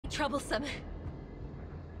troublesome.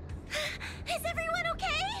 Is everyone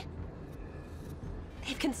okay?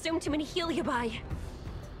 They've consumed too many Heliobi.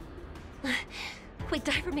 We'd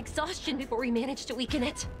die from exhaustion before we manage to weaken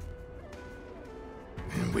it.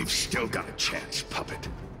 And we've still got a chance, Puppet.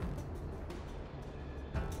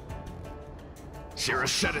 Sierra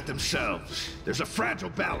said it themselves. There's a fragile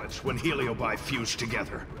balance when Heliobi fuse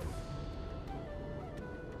together.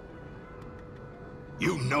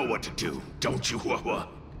 You know what to do, don't you, HOUHOU?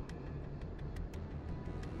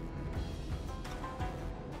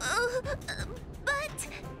 But...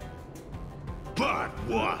 But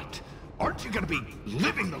what? Aren't you gonna be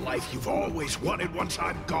living the life you've always wanted once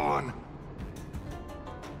I'm gone?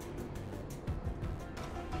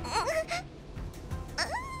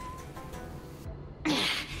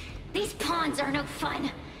 These pawns are no fun.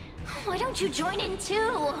 Why don't you join in too,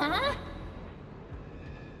 huh?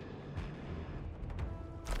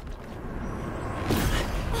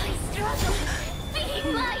 I struggle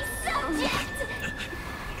being my subject!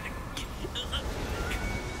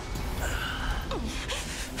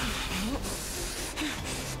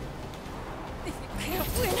 If you can't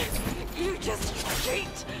win, you just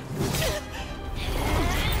cheat!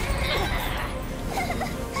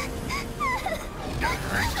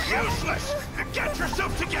 Useless! Get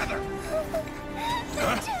yourself together!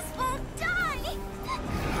 They just won't die!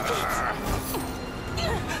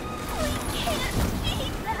 We can't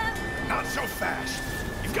beat them! Not so fast!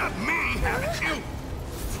 You've got me, haven't you?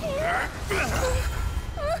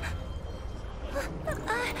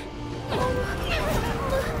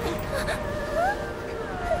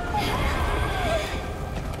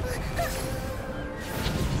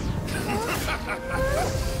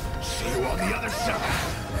 See you on the other side!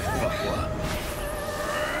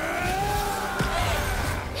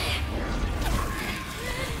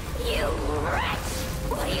 You wretch!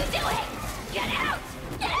 What are you doing? Get out!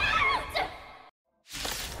 Get out!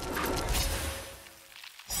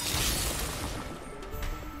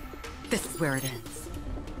 This is where it ends.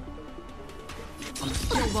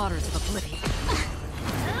 Still waters of oblivion.